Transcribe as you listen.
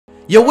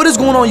Yo, what is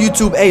going on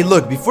YouTube? Hey,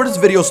 look, before this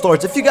video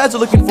starts, if you guys are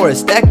looking for a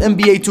stacked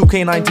NBA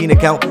 2K19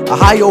 account, a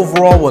high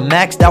overall with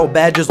maxed out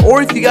badges,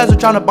 or if you guys are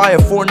trying to buy a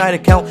Fortnite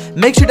account,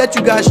 make sure that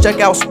you guys check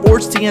out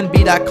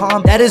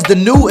sportstnb.com. That is the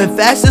new and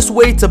fastest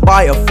way to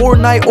buy a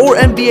Fortnite or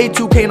NBA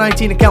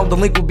 2K19 account. The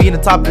link will be in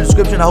the top of the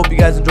description. I hope you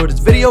guys enjoyed this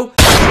video.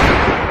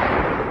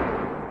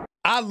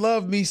 I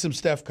love me some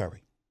Steph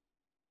Curry.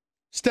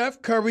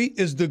 Steph Curry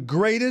is the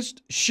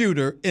greatest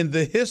shooter in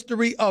the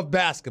history of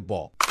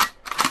basketball.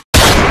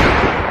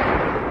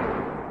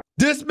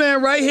 This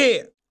man right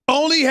here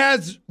only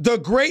has the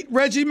great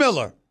Reggie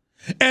Miller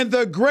and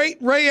the great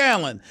Ray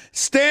Allen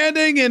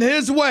standing in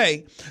his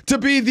way to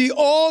be the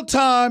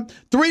all-time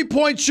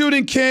three-point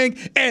shooting king,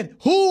 and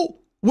who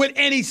with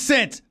any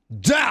sense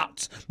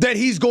doubts that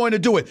he's going to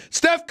do it?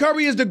 Steph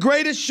Curry is the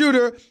greatest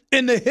shooter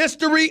in the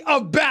history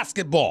of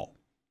basketball.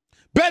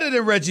 Better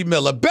than Reggie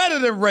Miller, better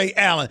than Ray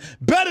Allen,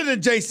 better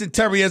than Jason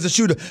Terry as a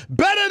shooter,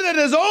 better than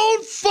his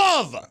own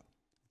father,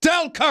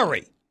 Del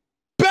Curry.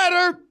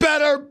 Better,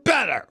 better,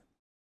 better.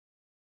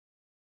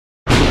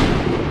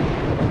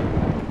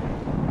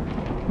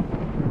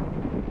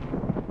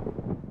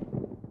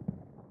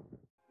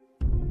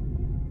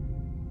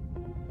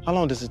 How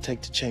long does it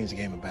take to change the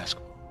game of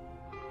basketball?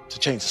 To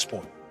change the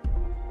sport?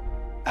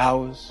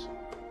 Hours,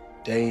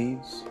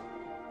 days,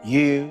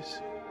 years,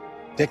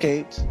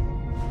 decades?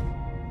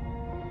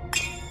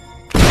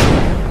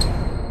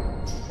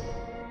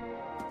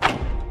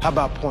 How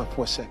about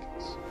 0.4 seconds?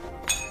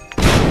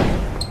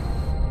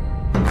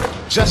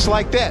 Just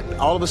like that,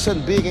 all of a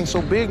sudden big ain't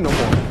so big no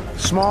more.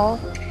 Small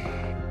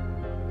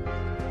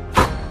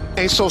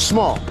ain't so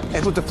small.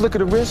 And with the flick of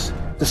the wrist,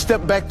 the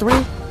step back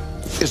three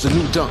is the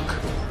new dunk.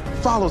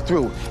 Follow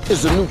through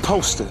is the new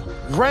poster.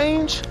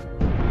 Range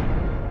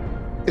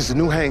is the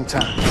new hang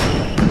time.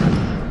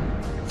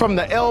 From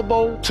the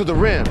elbow to the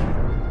rim,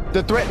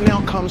 the threat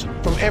now comes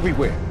from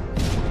everywhere.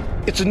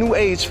 It's a new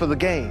age for the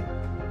game,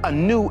 a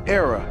new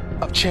era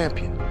of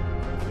champion.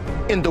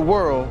 In the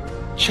world,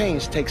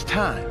 change takes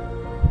time.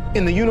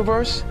 In the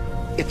universe,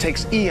 it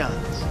takes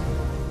eons.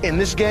 In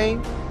this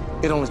game,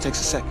 it only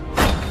takes a second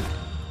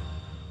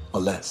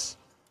or less.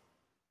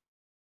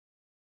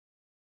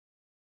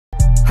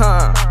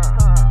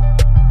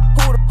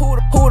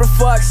 Who the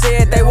fuck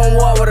said they won't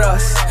war with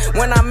us?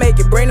 When I make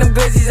it, bring them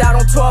glizzies out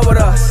on tour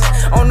with us.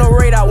 On the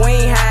radar, we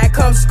ain't high,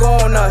 come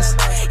score on us.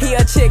 He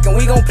a chicken,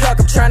 we gon' pluck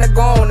him, tryna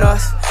go on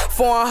us.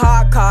 Foreign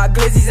hard car,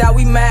 glizzies out,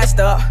 we mashed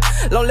up.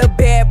 Low little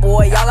bad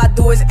boy, all I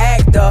do is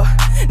act up.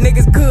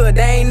 Niggas good,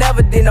 they ain't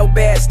never did no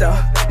bad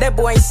stuff. That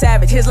boy ain't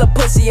savage, his little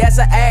pussy as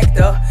an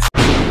actor.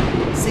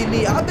 See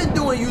me, I've been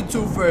doing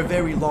YouTube for a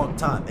very long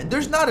time, and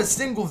there's not a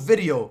single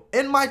video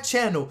in my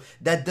channel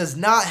that does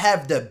not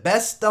have the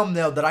best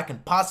thumbnail that I can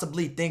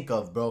possibly think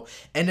of, bro.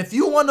 And if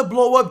you want to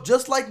blow up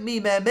just like me,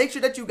 man, make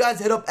sure that you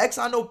guys hit up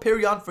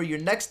XIKnowPerion for your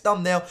next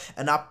thumbnail,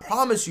 and I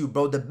promise you,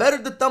 bro, the better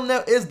the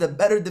thumbnail is, the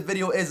better the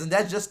video is, and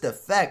that's just a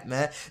fact,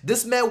 man.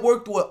 This man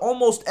worked with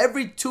almost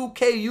every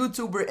 2K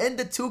YouTuber in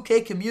the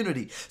 2K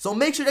community, so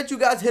make sure that you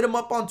guys hit him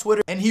up on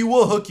Twitter, and he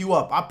will hook you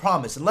up, I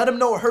promise. And let him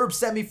know Herb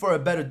sent me for a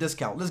better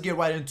discount. Let's get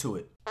right into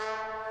it.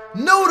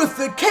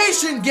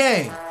 Notification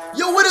gang.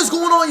 Yo, what is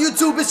going on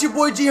YouTube? It's your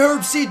boy G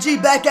Herb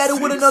CG back at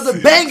it with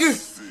another banger.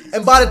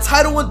 And by the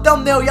title and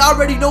thumbnail, y'all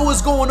already know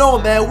what's going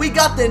on, man. We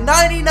got the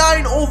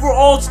 99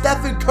 overall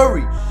Stephen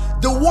Curry.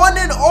 The one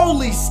and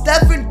only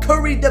Stephen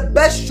Curry, the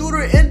best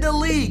shooter in the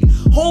league.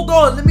 Hold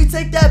on, let me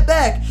take that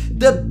back.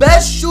 The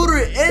best shooter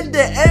in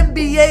the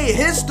NBA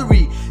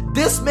history.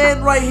 This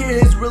man right here,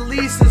 his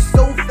release is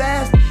so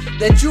fast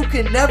that you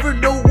can never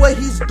know what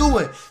he's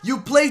doing. You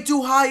play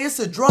too high, it's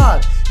a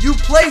drive. You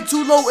play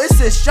too low, it's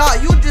a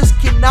shot. You just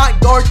cannot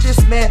guard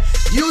this man.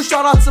 Huge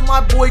shout out to my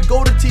boy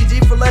Go to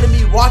TG for letting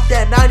me rock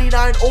that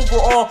 99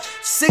 overall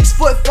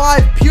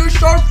 6'5" pure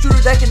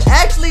sharpshooter that can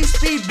actually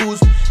speed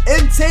boost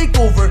and take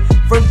over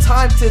from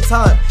time to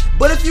time.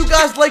 But if you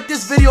guys like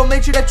this video,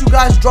 make sure that you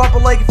guys drop a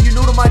like. If you're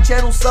new to my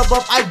channel, sub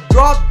up. I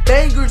drop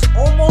bangers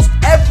almost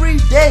every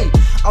day.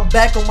 I'm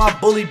back on my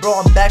bully,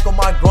 bro. I'm back on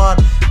my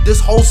grind this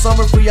whole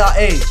summer for y'all.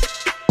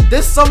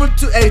 This summer,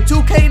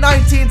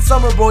 2K19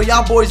 summer, bro,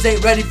 y'all boys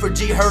ain't ready for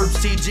G Herb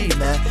CG,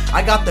 man.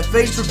 I got the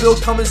face reveal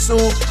coming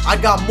soon. I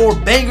got more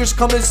bangers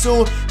coming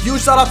soon.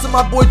 Huge shout out to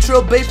my boy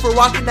TrillBape for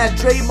rocking that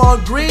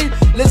DRAYMOND green.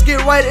 Let's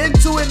get right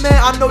into it, man.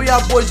 I know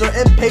y'all boys are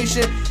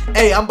impatient.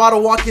 Hey, I'm about to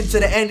walk into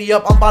the ante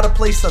up. I'm about to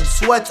play some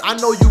sweats. I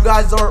know you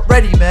guys aren't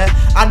ready, man.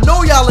 I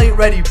know y'all ain't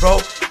ready, bro.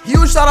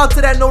 Huge shout out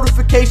to that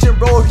notification,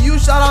 bro.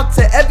 Huge shout out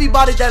to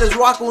everybody that is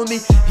rocking with me.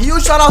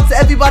 Huge shout out to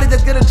everybody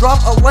that's gonna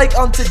drop a like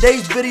on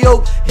today's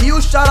video.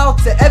 Huge shout out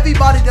to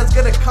everybody that's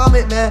gonna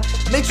comment, man.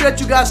 Make sure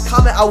that you guys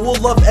comment. I will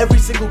love every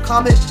single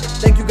comment.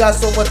 Thank you guys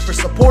so much for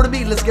supporting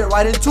me. Let's get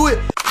right into it.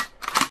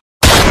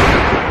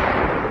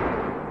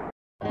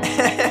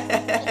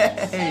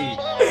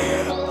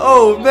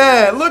 Oh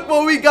man, look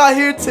what we got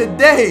here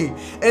today.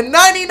 A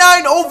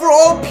 99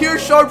 overall pure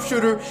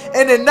sharpshooter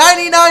and a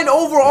 99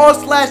 overall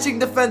slashing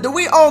defender.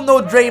 We all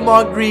know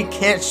Draymond Green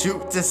can't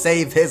shoot to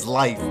save his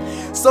life.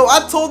 So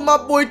I told my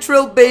boy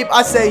TrillBape,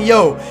 I said,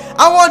 yo,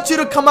 I want you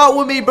to come out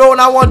with me, bro,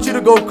 and I want you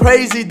to go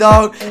crazy,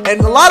 dog.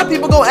 And a lot of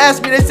people gonna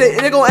ask me,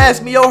 they're gonna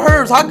ask me, yo,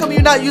 Herbs, how come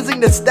you're not using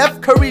the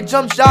Steph Curry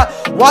jump shot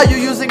while you're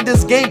using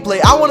this gameplay?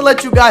 I want to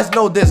let you guys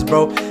know this,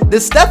 bro. The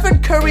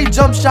Stephen Curry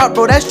jump shot,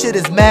 bro, that shit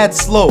is mad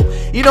slow.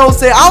 You know what I'm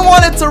saying? I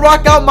wanted to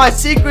rock out my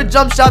secret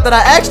jump shot that I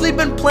actually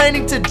been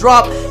planning to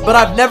drop, but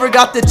I've never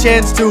got the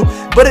chance to.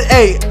 But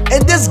hey,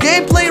 in this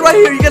gameplay right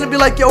here, you're gonna be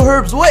like, yo,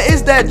 Herbs, what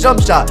is that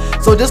jump shot?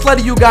 So just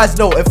letting you guys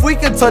know, if we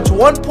can touch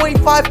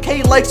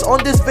 1.5k likes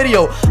on this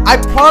video, I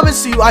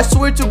promise you, I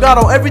swear to God,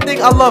 on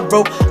everything I love,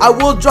 bro, I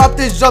will drop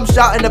this jump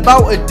shot in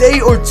about a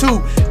day or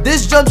two.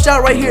 This jump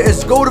shot right here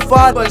is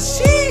goatified, but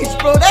sheesh,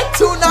 bro, that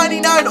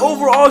 299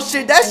 overall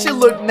shit, that shit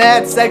look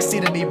mad sexy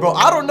to me, bro.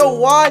 I don't know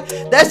why,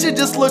 that shit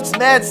just looks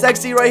mad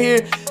sexy right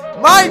here.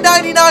 My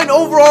 99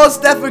 overall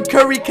Stephen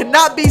Curry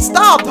cannot be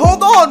stopped.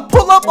 Hold on,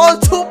 pull up on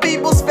two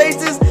people's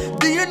faces.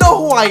 Do you know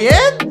who I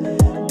am?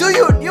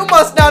 You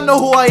must not know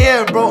who I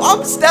am, bro.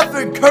 I'm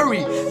Stephen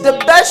Curry,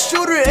 the best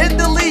shooter in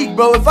the league,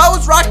 bro. If I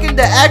was rocking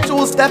the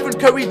actual Stephen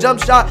Curry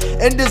jump shot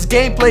in this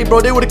gameplay,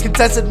 bro, they would have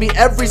contested me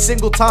every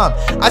single time.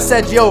 I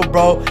said, yo,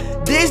 bro,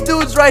 these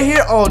dudes right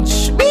here on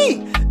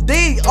Shmee,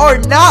 they are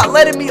not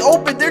letting me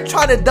open. They're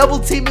trying to double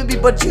team me,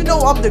 but you know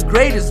I'm the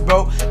greatest,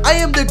 bro. I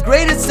am the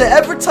greatest to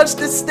ever touch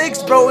the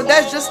sticks, bro, and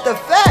that's just the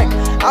fact.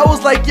 I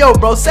was like, yo,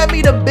 bro, send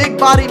me the big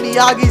body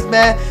Miyagi's,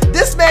 man.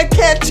 This man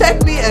can't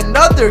check me.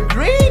 Another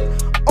green?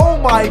 Oh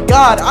my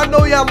God, I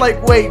know y'all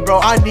like, wait,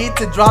 bro, I need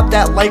to drop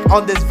that like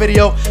on this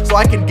video so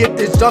I can get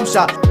this jump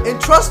shot. And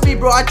trust me,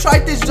 bro, I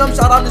tried this jump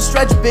shot on the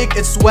stretch big,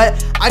 it's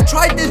sweat. I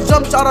tried this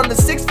jump shot on the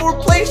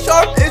 6'4" play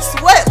sharp, it's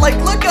sweat. Like,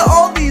 look at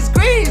all these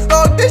greens,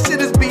 dog. This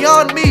shit is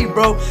beyond me,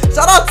 bro.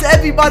 Shout out to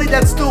everybody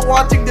that's still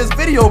watching this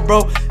video,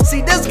 bro.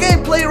 See, this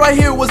gameplay right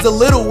here was a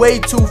little way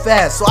too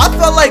fast, so I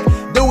felt like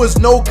there was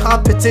no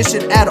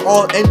competition at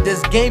all in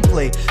this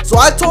gameplay. So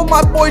I told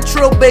my boy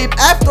TrillBape,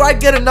 after I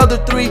get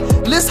another 3,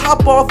 let's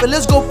hop off and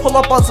let's go pull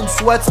up on some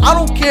sweats. I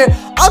don't care,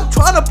 I'm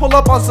trying to pull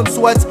up on some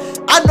sweats.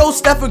 I know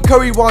Stephen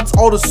Curry wants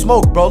all the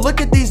smoke, bro.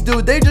 Look at these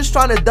dudes, they just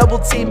trying to double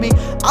team me.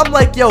 I'm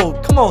like, yo,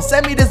 come on,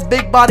 send me this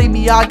big body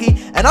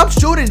Miyagi, and I'm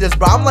shooting this,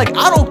 bro. I'm like,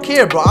 I don't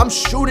care, bro, I'm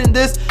shooting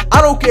this.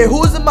 I don't care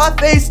who's in my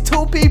face.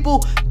 2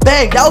 people,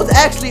 bang, that was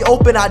actually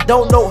open. I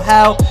don't know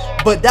how,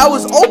 but that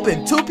was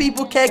open. 2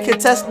 people can't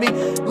contest me.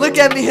 Look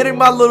at me hitting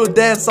my little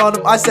dance on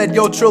him. I said,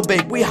 yo,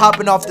 TrillBape, we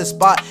hopping off the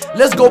spot.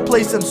 Let's go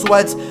play some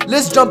sweats.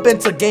 Let's jump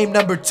into game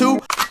number 2.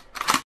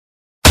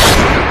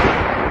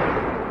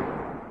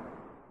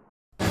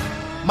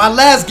 My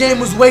last game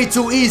was way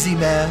too easy,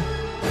 man.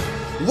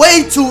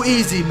 Way too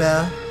easy,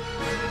 man.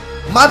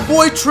 My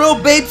boy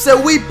TrillBape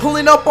said we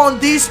pulling up on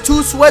these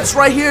 2 sweats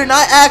right here, and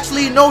I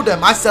actually know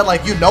them. I said,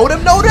 like, you know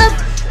them?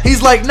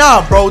 He's like,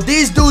 nah, bro,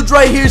 these dudes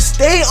right here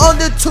stay on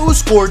the 2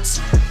 squirts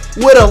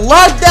with a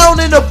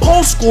lockdown in the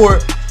post score,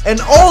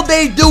 and all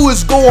they do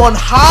is go on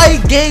high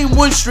game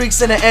win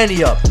streaks in the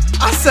ante up.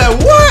 I said,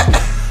 what?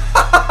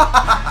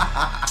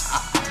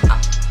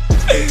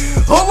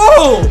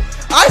 Hold on.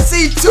 I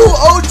see 2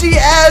 OG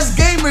ass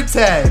gamer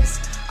tags.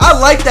 I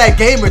like that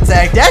gamer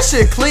tag. That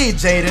shit clean,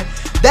 Jaden.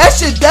 That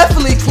shit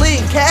definitely clean.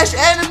 Cash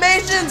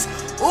animations.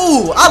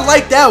 Ooh, I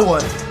like that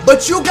one.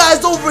 But you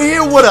guys over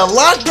here with a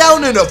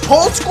lockdown in a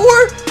post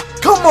score?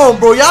 Come on,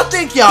 bro. Y'all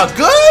think y'all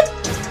good?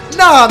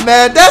 Nah,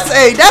 man.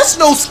 That's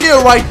no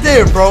skill right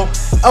there, bro.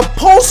 A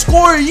post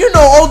scorer, you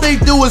know, all they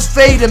do is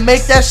fade and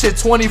make that shit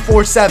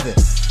 24/7.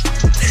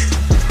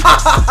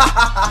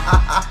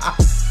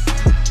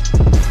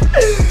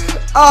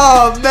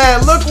 Oh,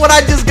 man. Look what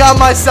I just got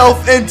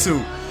myself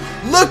into.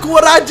 Look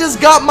what I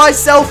just got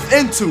myself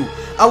into.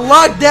 A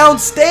lockdown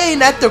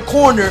staying at the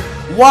corner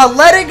while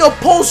letting a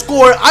post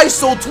score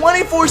ISO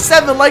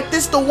 24/7 like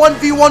this the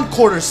 1v1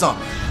 court or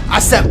something. I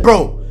said,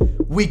 bro,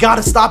 we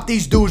gotta stop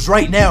these dudes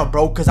right now,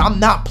 bro, because I'm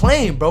not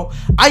playing, bro.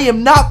 I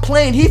am not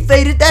playing. He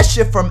faded that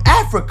shit from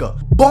Africa.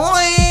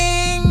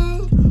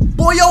 Boing!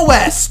 Boy, your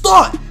ass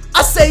stunned.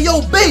 I say,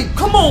 yo, babe,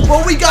 come on,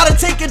 bro. We gotta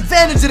take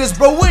advantage of this,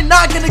 bro. We're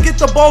not gonna get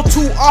the ball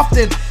too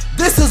often.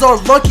 This is our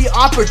lucky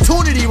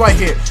opportunity right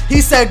here. He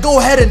said, go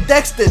ahead and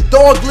dex the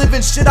dog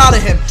living shit out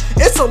of him.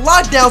 It's a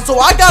lockdown, so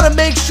I gotta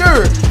make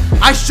sure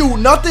I shoot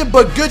nothing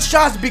but good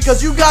shots,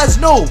 because you guys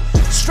know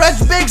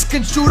stretch bigs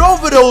can shoot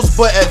over those,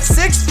 but at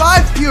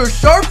 6'5" pure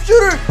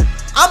sharpshooter,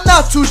 I'm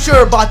not too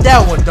sure about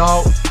that one,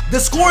 dog. The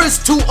score is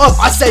 2 up.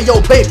 I say,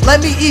 yo, babe,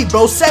 let me eat,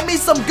 bro. Send me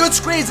some good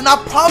screens, and I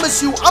promise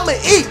you, I'ma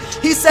eat.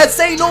 He said,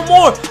 say no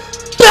more.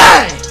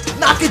 Bang!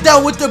 Knock it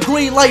down with the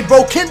green light,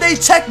 bro. Can they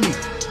check me?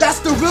 That's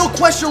the real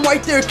question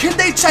right there. Can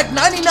they check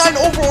 99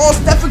 overall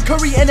Stephen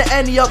Curry in the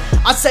ante up?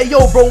 I say,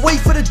 yo, bro, wait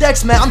for the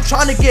decks, man. I'm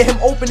trying to get him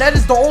open. That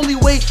is the only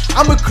way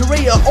I'm going to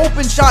create an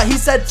open shot. He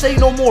said, say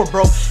no more,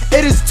 bro.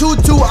 It is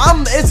 2-2.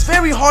 It's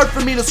very hard for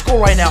me to score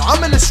right now.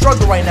 I'm in a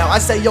struggle right now. I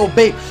say, yo,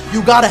 babe,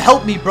 you got to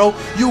help me, bro.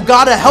 You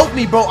got to help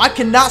me, bro. I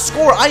cannot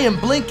score. I am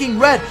blinking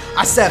red.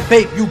 I said,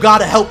 babe, you got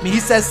to help me.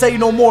 He said, say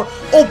no more.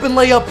 Open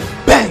layup.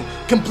 Bang.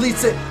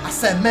 completes it. I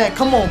said, man,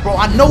 come on, bro.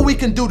 I know we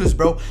can do this,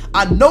 bro.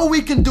 I know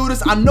we can do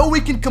this. I know we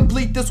can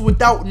complete this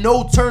without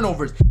no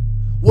turnovers.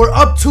 We're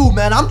up 2,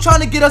 man. I'm trying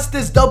to get us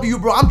this W,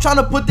 bro. I'm trying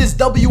to put this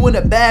W in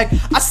the bag.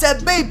 I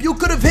said, babe, you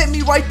could have hit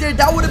me right there.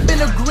 That would have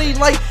been a green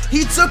light.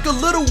 He took a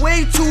little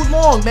way too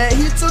long, man.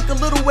 He took a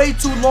little way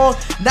too long.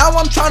 Now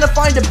I'm trying to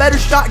find a better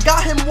shot.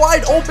 Got him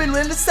wide open,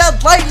 and it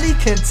said lightly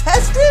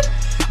contested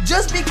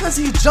just because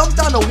he jumped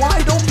on a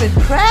wide open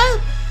crab.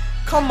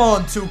 Come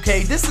on,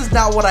 2K. This is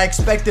not what I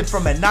expected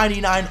from a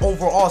 99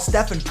 overall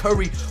Stephen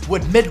Curry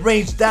with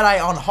mid-range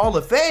Deadeye on Hall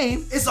of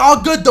Fame. It's all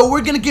good, though.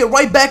 We're going to get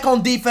right back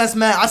on defense,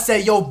 man. I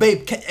said, yo,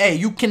 babe, hey,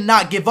 you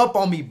cannot give up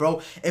on me,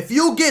 bro. If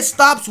you get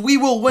stops, we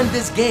will win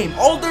this game.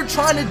 All they're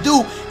trying to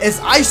do is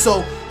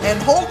ISO. And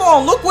hold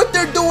on, look what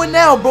they're doing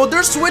now, bro.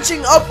 They're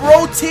switching up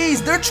row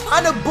T's. They're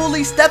trying to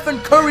bully Stephen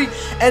Curry,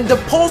 and the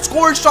pull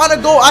scorer is trying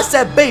to go. I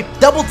said, babe,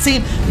 double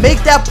team,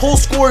 make that pull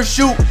scorer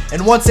shoot.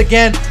 And once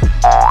again...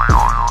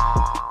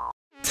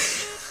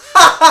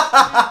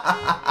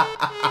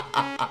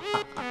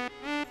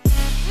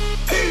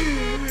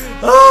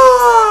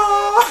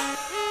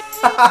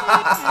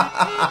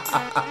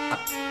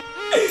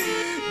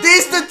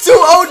 These the 2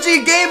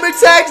 OG gamer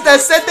tags that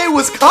said they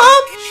was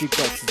comp?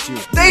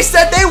 They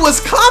said they was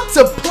comp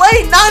to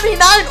play 99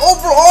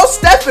 overall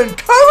Stephen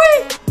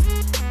Curry?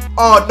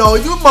 Oh no,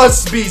 you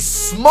must be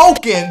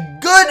smoking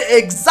good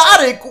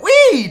exotic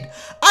weed.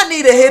 I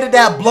need a hit of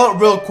that blunt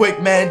real quick,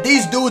 man.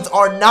 These dudes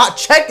are not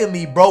checking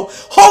me, bro.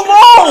 Hold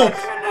on!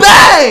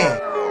 Bang!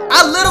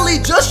 I literally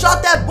just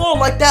shot that ball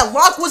like that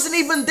lock wasn't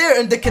even there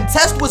and the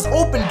contest was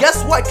open.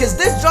 Guess what? Because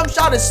this jump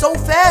shot is so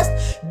fast,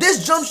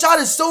 this jump shot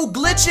is so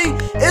glitchy,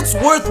 it's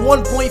worth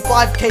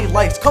 1.5K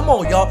likes. Come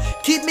on, y'all.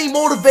 Keep me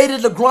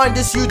motivated to grind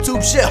this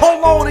YouTube shit.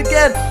 Hold on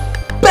again.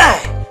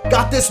 Bang!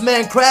 Got this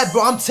man crab,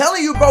 bro. I'm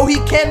telling you, bro, he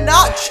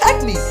cannot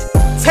check me.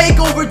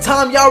 Takeover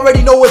time, y'all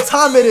already know what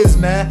time it is,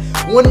 man.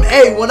 When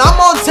I'm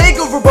on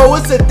takeover, bro,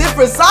 it's a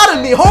different side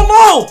of me. Hold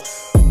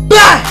on.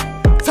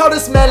 Bang! Tell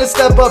this man to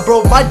step up,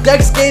 bro. My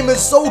dex game is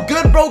so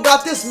good, bro.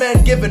 Got this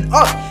man giving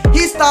up.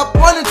 He stopped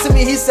running to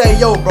me. He said,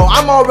 yo, bro,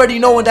 I'm already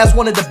knowing that's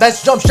one of the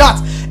best jump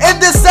shots.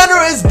 And this center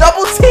is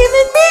double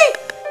teaming me.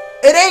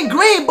 It ain't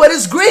green, but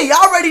it's green. Y'all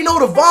already know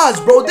the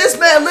vibes, bro. This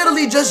man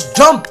literally just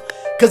jumped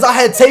because I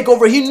had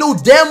takeover. He knew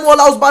damn well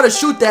I was about to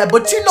shoot that,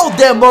 but you know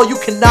damn well you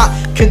cannot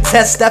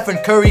contest Stephen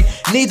Curry,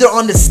 neither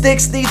on the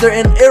sticks, neither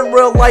in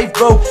real life,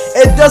 bro.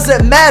 It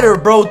doesn't matter,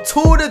 bro.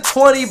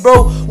 2-20,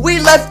 bro. We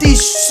left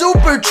these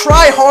super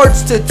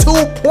tryhards to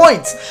 2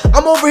 points.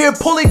 I'm over here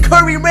pulling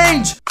Curry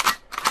range.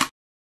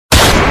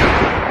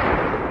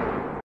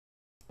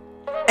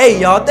 Hey,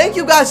 y'all, thank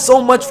you guys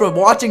so much for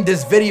watching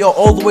this video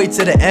all the way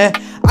to the end.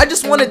 I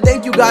just want to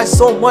thank you guys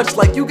so much.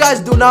 Like, you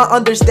guys do not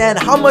understand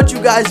how much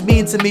you guys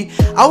mean to me.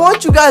 I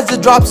want you guys to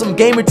drop some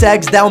gamer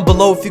tags down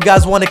below if you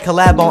guys want to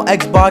collab on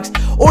Xbox,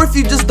 or if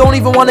you just don't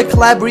even want to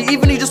collab, or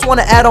even you just want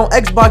to add on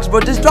Xbox,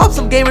 bro. Just drop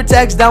some gamer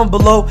tags down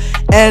below,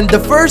 and the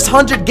first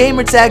 100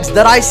 gamer tags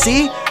that I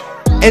see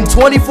in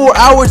 24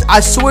 hours, I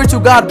swear to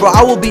God, bro,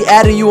 I will be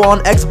adding you on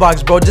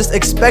Xbox, bro. Just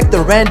expect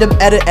a random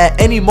edit at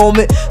any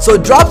moment. So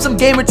drop some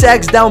gamer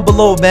tags down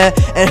below, man.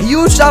 And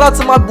huge shout out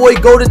to my boy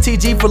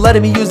GoToTG for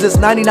letting me use this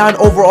 99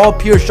 overall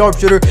pure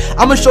sharpshooter.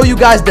 I'm gonna show you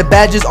guys the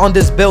badges on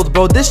this build,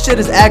 bro. This shit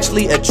is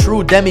actually a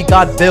true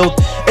demigod build.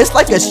 It's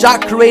like a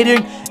shot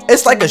creating,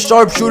 it's like a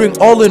sharpshooting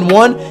all in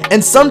one.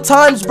 And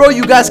sometimes, bro,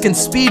 you guys can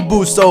speed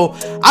boost. So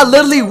I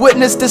literally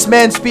witnessed this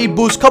man speed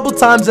boost couple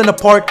times in the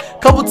park,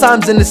 couple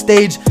times in the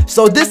stage.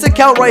 So this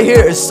account right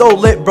here is so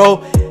lit,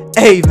 bro.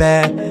 Hey,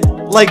 man,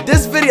 like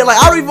this video, like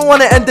I don't even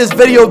want to end this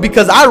video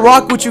because I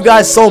rock with you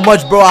guys so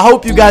much, bro. I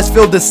hope you guys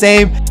feel the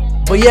same.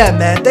 But yeah,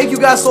 man, thank you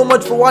guys so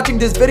much for watching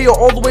this video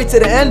all the way to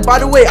the end. By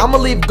the way, I'm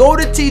gonna leave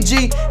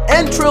GoToTG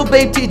and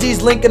TrillBape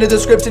TG's link in the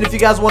description if you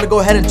guys want to go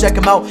ahead and check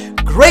them out.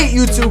 Great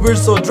YouTubers,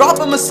 so drop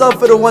them a sub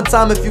for the one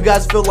time if you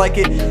guys feel like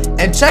it,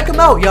 and check them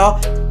out,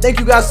 y'all. Thank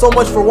you guys so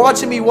much for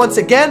watching me once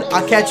again.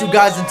 I'll catch you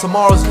guys in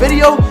tomorrow's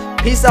video.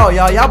 Peace out,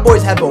 y'all. Y'all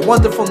boys have a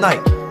wonderful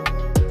night.